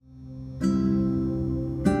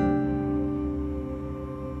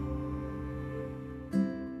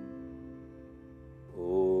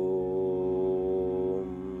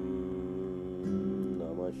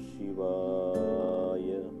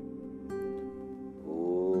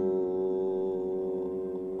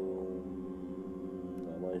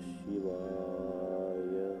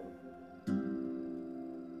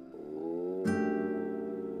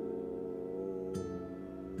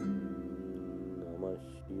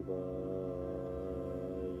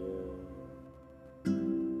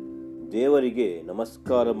ದೇವರಿಗೆ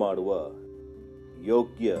ನಮಸ್ಕಾರ ಮಾಡುವ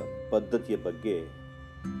ಯೋಗ್ಯ ಪದ್ಧತಿಯ ಬಗ್ಗೆ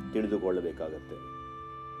ತಿಳಿದುಕೊಳ್ಳಬೇಕಾಗತ್ತೆ.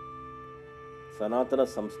 ಸನಾತನ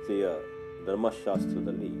ಸಂಸ್ಥೆಯ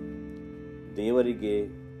ಧರ್ಮಶಾಸ್ತ್ರದಲ್ಲಿ ದೇವರಿಗೆ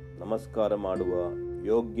ನಮಸ್ಕಾರ ಮಾಡುವ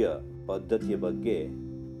ಯೋಗ್ಯ ಪದ್ಧತಿಯ ಬಗ್ಗೆ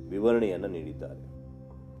ವಿವರಣೆಯನ್ನು ನೀಡಿದ್ದಾರೆ.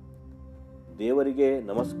 ದೇವರಿಗೆ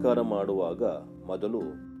ನಮಸ್ಕಾರ ಮಾಡುವಾಗ ಮೊದಲು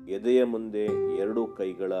ಎದೆಯ ಮುಂದೆ 2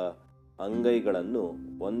 ಕೈಗಳ ಅಂಗೈಗಳನ್ನು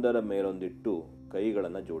ಒಂದರ ಮೇಲೊಂದಿಟ್ಟು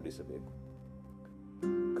ಕೈಗಳನ್ನು ಜೋಡಿಸಬೇಕು.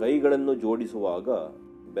 ಕೈಗಳನ್ನು ಜೋಡಿಸುವಾಗ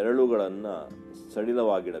ಬೆರಳುಗಳನ್ನು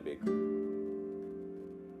ಸಡಿಲವಾಗಿಡಬೇಕು.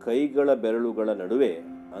 ಕೈಗಳ ಬೆರಳುಗಳ ನಡುವೆ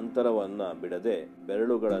ಅಂತರವನ್ನು ಬಿಡದೆ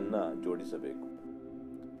ಬೆರಳುಗಳನ್ನು ಜೋಡಿಸಬೇಕು.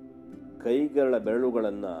 ಕೈಗಳ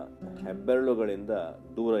ಬೆರಳುಗಳನ್ನು ಹೆಬ್ಬೆರಳುಗಳಿಂದ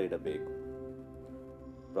ದೂರ ಇಡಬೇಕು.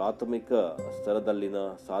 ಪ್ರಾಥಮಿಕ ಸ್ತರದಲ್ಲಿನ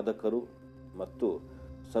ಸಾಧಕರು ಮತ್ತು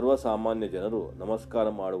ಸರ್ವಸಾಮಾನ್ಯ ಜನರು ನಮಸ್ಕಾರ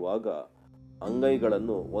ಮಾಡುವಾಗ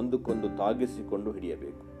ಅಂಗೈಗಳನ್ನು ಒಂದಕ್ಕೊಂದು ತಾಗಿಸಿಕೊಂಡು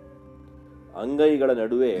ಹಿಡಿಯಬೇಕು. ಅಂಗೈಗಳ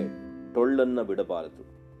ನಡುವೆ ಟೊಳ್ಳನ್ನು ಬಿಡಬಾರದು.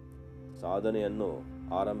 ಸಾಧನೆಯನ್ನು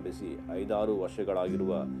ಆರಂಭಿಸಿ 5-6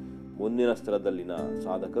 ವರ್ಷಗಳಾಗಿರುವ ಮುಂದಿನ ಸ್ತರದಲ್ಲಿನ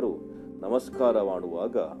ಸಾಧಕರು ನಮಸ್ಕಾರ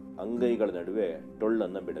ಮಾಡುವಾಗ ಅಂಗೈಗಳ ನಡುವೆ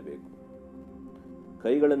ಟೊಳ್ಳನ್ನು ಬಿಡಬೇಕು.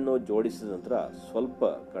 ಕೈಗಳನ್ನು ಜೋಡಿಸಿದ ನಂತರ ಸ್ವಲ್ಪ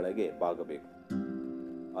ಕೆಳಗೆ ಬಾಗಬೇಕು.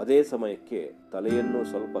 ಅದೇ ಸಮಯಕ್ಕೆ ತಲೆಯನ್ನು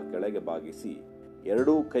ಸ್ವಲ್ಪ ಕೆಳಗೆ ಬಾಗಿಸಿ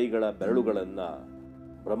 2 ಕೈಗಳ ಬೆರಳುಗಳನ್ನು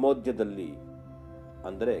ಬ್ರಹ್ಮೋದ್ಯದಲ್ಲಿ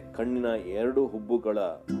ಅಂದರೆ ಕಣ್ಣಿನ 2 ಹುಬ್ಬುಗಳ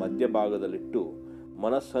ಮಧ್ಯಭಾಗದಲ್ಲಿಟ್ಟು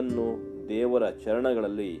ಮನಸ್ಸನ್ನು ದೇವರ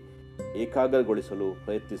ಚರಣಗಳಲ್ಲಿ ಏಕಾಗ್ರಗೊಳಿಸಲು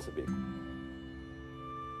ಪ್ರಯತ್ನಿಸಬೇಕು.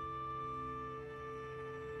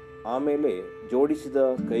 ಆಮೇಲೆ ಜೋಡಿಸಿದ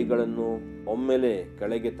ಕೈಗಳನ್ನು ಒಮ್ಮೆಲೆ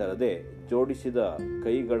ಕೆಳಗೆ ತರದೆ ಜೋಡಿಸಿದ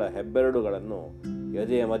ಕೈಗಳ ಹೆಬ್ಬೆರಳುಗಳನ್ನು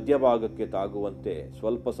ಎದೆಯ ಮಧ್ಯಭಾಗಕ್ಕೆ ತಾಗುವಂತೆ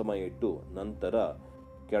ಸ್ವಲ್ಪ ಸಮಯ ಇಟ್ಟು ನಂತರ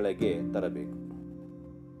ಕೆಳಗೆ ತರಬೇಕು.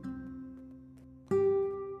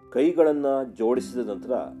 ಕೈಗಳನ್ನು ಜೋಡಿಸಿದ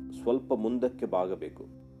ನಂತರ ಸ್ವಲ್ಪ ಮುಂದಕ್ಕೆ ಬಾಗಬೇಕು.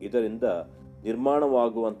 ಇದರಿಂದ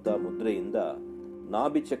ನಿರ್ಮಾಣವಾಗುವಂಥ ಮುದ್ರೆಯಿಂದ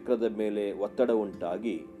ನಾಭಿ ಚಕ್ರದ ಮೇಲೆ ಒತ್ತಡ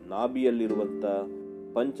ಉಂಟಾಗಿ ನಾಭಿಯಲ್ಲಿರುವಂಥ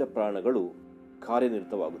ಪಂಚಪ್ರಾಣಗಳು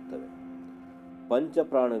ಕಾರ್ಯನಿರತವಾಗುತ್ತವೆ.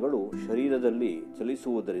 ಪಂಚಪ್ರಾಣಗಳು ಶರೀರದಲ್ಲಿ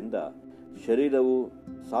ಚಲಿಸುವುದರಿಂದ ಶರೀರವು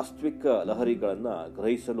ಸಾತ್ವಿಕ ಲಹರಿಗಳನ್ನು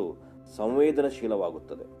ಗ್ರಹಿಸಲು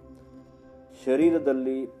ಸಂವೇದನಶೀಲವಾಗುತ್ತದೆ.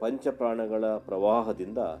 ಶರೀರದಲ್ಲಿ ಪಂಚಪ್ರಾಣಗಳ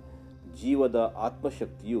ಪ್ರವಾಹದಿಂದ ಜೀವದ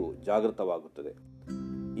ಆತ್ಮಶಕ್ತಿಯು ಜಾಗೃತವಾಗುತ್ತದೆ.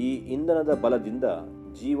 ಈ ಇಂಧನದ ಬಲದಿಂದ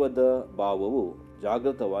ಜೀವದ ಭಾವವು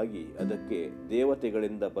ಜಾಗೃತವಾಗಿ ಅದಕ್ಕೆ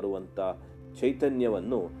ದೇವತೆಗಳಿಂದ ಬರುವಂಥ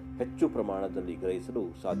ಚೈತನ್ಯವನ್ನು ಹೆಚ್ಚು ಪ್ರಮಾಣದಲ್ಲಿ ಗ್ರಹಿಸಲು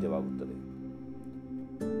ಸಾಧ್ಯವಾಗುತ್ತದೆ.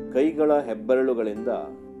 ಕೈಗಳ ಹೆಬ್ಬೆರಳುಗಳಿಂದ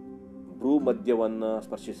ಭ್ರೂಮಧ್ಯವನ್ನು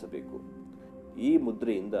ಸ್ಪರ್ಶಿಸಬೇಕು. ಈ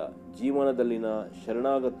ಮುದ್ರೆಯಿಂದ ಜೀವನದಲ್ಲಿನ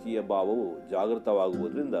ಶರಣಾಗತಿಯ ಭಾವವು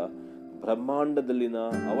ಜಾಗೃತವಾಗುವುದರಿಂದ ಬ್ರಹ್ಮಾಂಡದಲ್ಲಿನ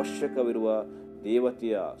ಅವಶ್ಯಕವಿರುವ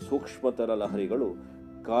ದೇವತೆಯ ಸೂಕ್ಷ್ಮತರ ಲಹರಿಗಳು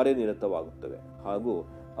ಕಾರ್ಯನಿರತವಾಗುತ್ತವೆ ಹಾಗೂ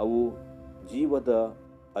ಅವು ಜೀವದ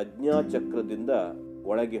ಅಜ್ಞಾಚಕ್ರದಿಂದ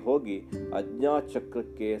ಒಳಗೆ ಹೋಗಿ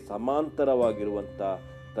ಅಜ್ಞಾಚಕ್ರಕ್ಕೆ ಸಮಾಂತರವಾಗಿರುವಂಥ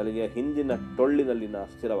ತಲೆಯ ಹಿಂದಿನ ಟೊಳ್ಳಿನಲ್ಲಿನ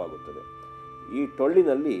ಸ್ಥಿರವಾಗುತ್ತದೆ. ಈ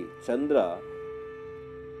ಟೊಳ್ಳಿನಲ್ಲಿ ಚಂದ್ರ,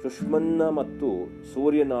 ಸುಷ್ಮನ್ನ ಮತ್ತು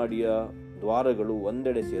ಸೂರ್ಯನಾಡಿಯ ದ್ವಾರಗಳು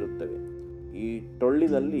ಒಂದೆಡೆ ಸೇರುತ್ತವೆ. ಈ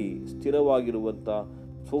ಟೊಳ್ಳಿನಲ್ಲಿ ಸ್ಥಿರವಾಗಿರುವಂಥ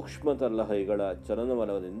ಸೂಕ್ಷ್ಮತ ಲಹರಿಗಳ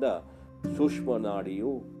ಚಲನವಲನದಿಂದ ಸೂಕ್ಷ್ಮ ನಾಡಿಯು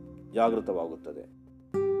ಜಾಗೃತವಾಗುತ್ತದೆ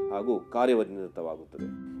ಹಾಗೂ ಕಾರ್ಯನಿರತವಾಗುತ್ತದೆ.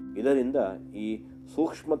 ಇದರಿಂದ ಈ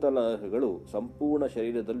ಸೂಕ್ಷ್ಮತ ಲಹರಿಗಳು ಸಂಪೂರ್ಣ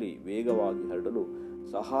ಶರೀರದಲ್ಲಿ ವೇಗವಾಗಿ ಹರಡಲು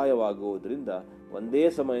ಸಹಾಯವಾಗುವುದರಿಂದ ಒಂದೇ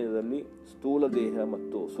ಸಮಯದಲ್ಲಿ ಸ್ಥೂಲ ದೇಹ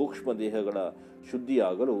ಮತ್ತು ಸೂಕ್ಷ್ಮ ದೇಹಗಳ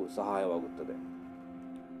ಶುದ್ಧಿಯಾಗಲು ಸಹಾಯವಾಗುತ್ತದೆ.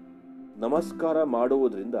 ನಮಸ್ಕಾರ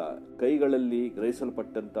ಮಾಡುವುದರಿಂದ ಕೈಗಳಲ್ಲಿ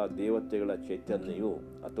ಗ್ರಹಿಸಲ್ಪಟ್ಟಂಥ ದೇವತೆಗಳ ಚೈತನ್ಯವು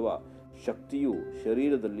ಅಥವಾ ಶಕ್ತಿಯು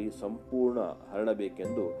ಶರೀರದಲ್ಲಿ ಸಂಪೂರ್ಣ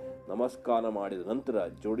ಹರಡಬೇಕೆಂದು ನಮಸ್ಕಾರ ಮಾಡಿದ ನಂತರ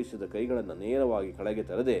ಜೋಡಿಸಿದ ಕೈಗಳನ್ನು ನೇರವಾಗಿ ಕೆಳಗೆ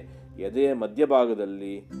ತರದೆ ಎದೆಯ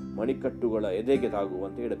ಮಧ್ಯಭಾಗದಲ್ಲಿ ಮಣಿಕಟ್ಟುಗಳ ಎದೆಗೆ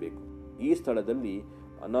ತಾಗುವಂತೆ ಇಡಬೇಕು. ಈ ಸ್ಥಳದಲ್ಲಿ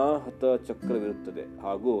ಅನಾಹತ ಚಕ್ರವಿರುತ್ತದೆ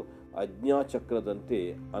ಹಾಗೂ ಅಜ್ಞಾಚಕ್ರದಂತೆ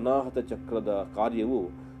ಅನಾಹತ ಚಕ್ರದ ಕಾರ್ಯವು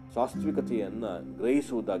ಸಾತ್ವಿಕತೆಯನ್ನು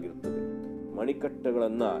ಗ್ರಹಿಸುವುದಾಗಿರುತ್ತದೆ.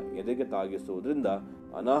 ಮಣಿಕಟ್ಟುಗಳನ್ನು ಎದೆಗೆ ತಾಗಿಸುವುದರಿಂದ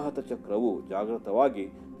ಅನಾಹತ ಚಕ್ರವು ಜಾಗೃತವಾಗಿ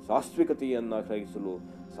ಸಾತ್ವಿಕತೆಯನ್ನು ಗ್ರಹಿಸಲು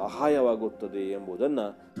ಸಹಾಯವಾಗುತ್ತದೆ ಎಂಬುದನ್ನು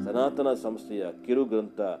ಸನಾತನ ಸಂಸ್ಥೆಯ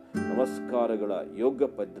ಕಿರುಗ್ರಂಥ ನಮಸ್ಕಾರಗಳ ಯೋಗ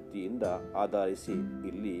ಪದ್ಧತಿಯಿಂದ ಆಧರಿಸಿ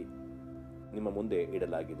ಇಲ್ಲಿ ನಿಮ್ಮ ಮುಂದೆ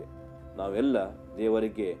ಇಡಲಾಗಿದೆ. ನಾವೆಲ್ಲ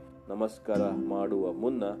ದೇವರಿಗೆ ನಮಸ್ಕಾರ ಮಾಡುವ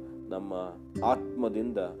ಮುನ್ನ ನಮ್ಮ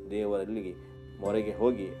ಆತ್ಮದಿಂದ ದೇವರಲ್ಲಿ ಮೊರೆಗೆ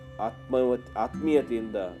ಹೋಗಿ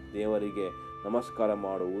ಆತ್ಮೀಯತೆಯಿಂದ ದೇವರಿಗೆ ನಮಸ್ಕಾರ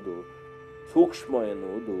ಮಾಡುವುದು ಸೂಕ್ಷ್ಮ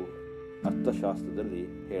ಎನ್ನುವುದು ಅರ್ಥಶಾಸ್ತ್ರದಲ್ಲಿ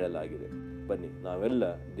ಹೇಳಲಾಗಿದೆ. ಬನ್ನಿ ನಾವೆಲ್ಲ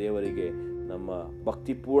ದೇವರಿಗೆ ನಮ್ಮ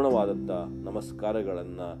ಭಕ್ತಿಪೂರ್ಣವಾದಂಥ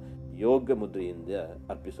ನಮಸ್ಕಾರಗಳನ್ನು ಯೋಗ ಮುದ್ರೆಯಿಂದ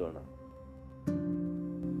ಅರ್ಪಿಸೋಣ.